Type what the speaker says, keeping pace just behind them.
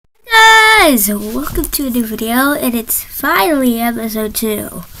guys, welcome to a new video, and it's finally episode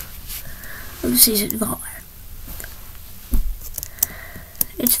 2 of season 4.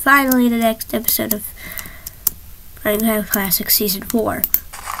 It's finally the next episode of Minecraft Classic season 4.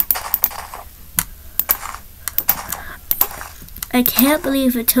 I can't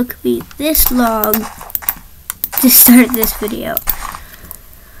believe it took me this long to start this video.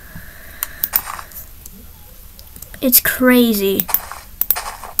 It's crazy.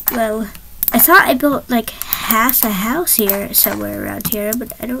 Well, I thought I built like half a house here somewhere around here,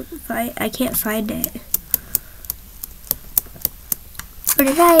 but I can't find it. Or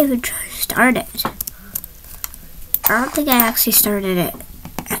did I even start it? I don't think I actually started it,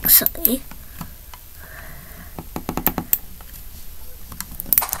 actually.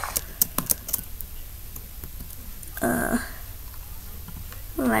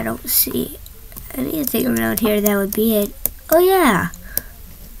 Well, I don't see anything around here that would be it. Oh yeah!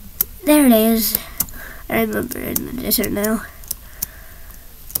 There it is. I remember in the desert now.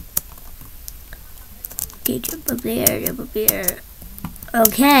 Okay, jump up there, jump up here.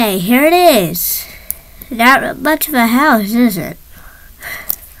 Okay, here it is. Not much of a house, is it?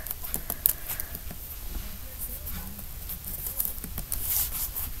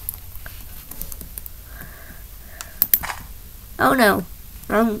 Oh no.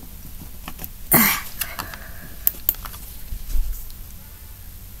 Wrong.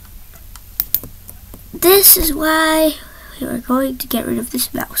 This is why we are going to get rid of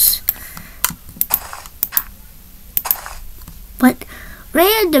this mouse. But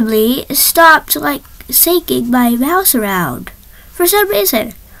randomly it stopped like shaking my mouse around for some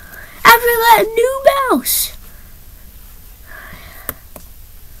reason. After that new mouse.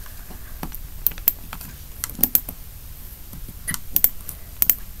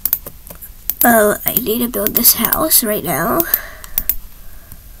 Oh, I need to build this house right now.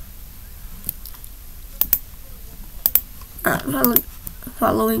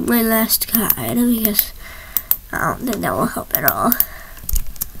 Following my last guide because I don't think that will help at all.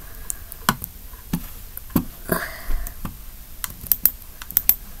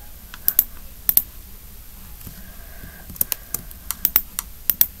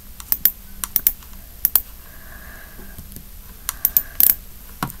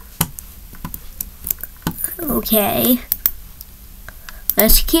 Okay,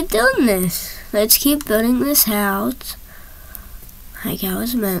 let's keep doing this. Let's keep building this house like I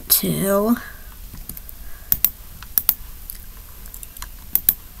was meant to.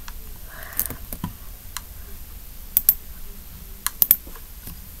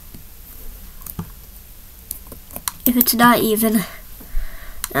 If it's not even,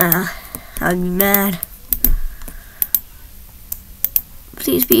 I'd be mad.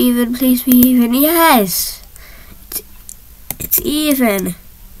 Please be even, please be even. Yes! It's even.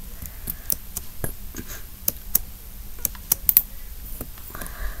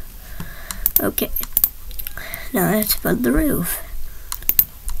 Okay, now let's build the roof.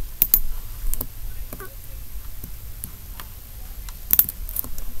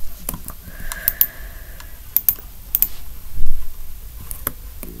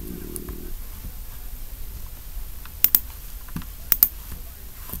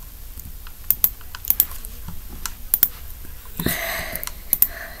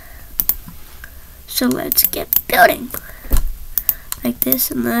 So let's get building. Like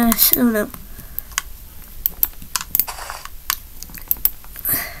this and this. Oh no.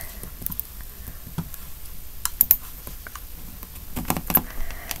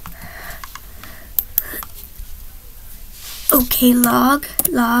 Okay, log.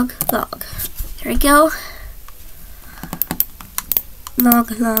 There we go.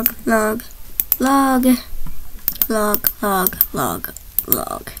 Log.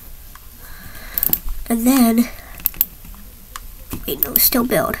 And then, wait, no, still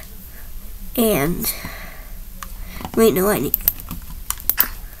build. And, wait, no, I need.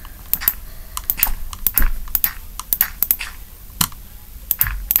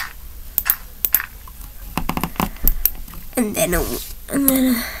 And then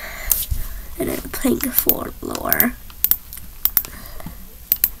a plank floor.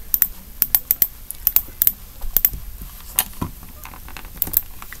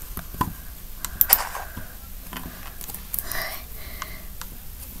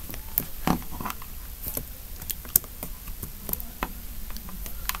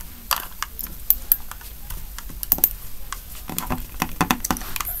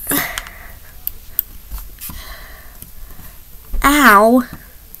 Ow.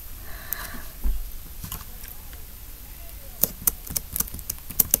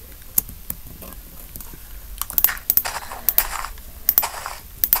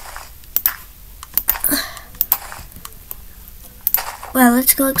 Well,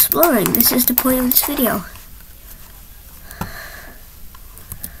 let's go exploring. This is the point of this video.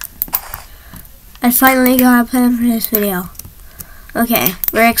 I finally got a plan for this video. Okay,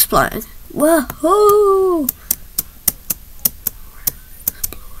 we're exploring. Whoa!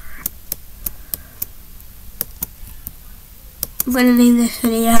 I'm gonna name this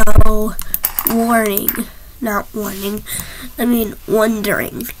video Warning. Not warning. I mean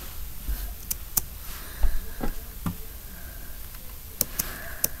wondering.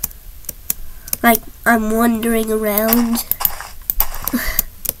 Like I'm wandering around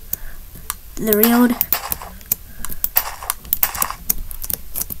the road.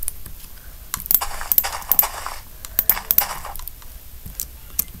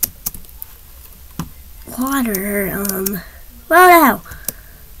 Water, well now.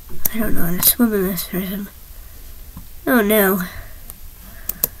 I don't know how to swim in this prison. Oh no.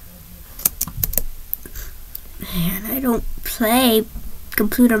 Man, I don't play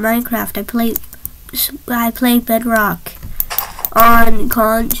computer Minecraft. I play Bedrock on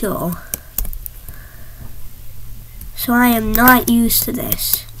console. So I am not used to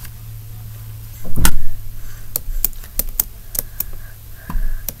this.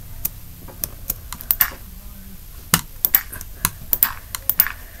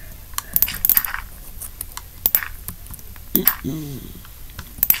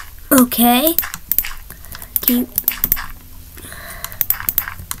 Okay. Keep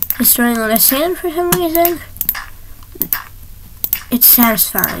destroying all the sand for some reason. It's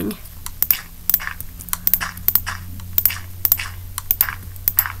satisfying.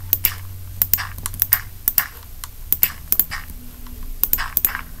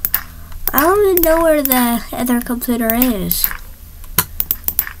 I don't even know where the other computer is.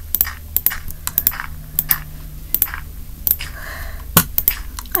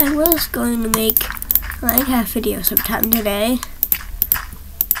 I was going to make a Minecraft video sometime today,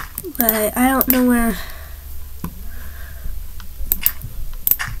 but I don't know where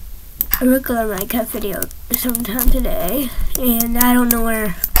a regular Minecraft video sometime today, and I don't know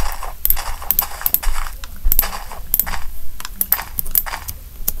where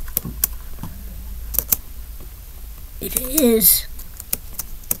it is.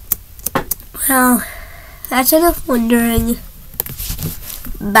 Well, that's enough wondering.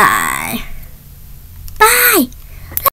 Bye.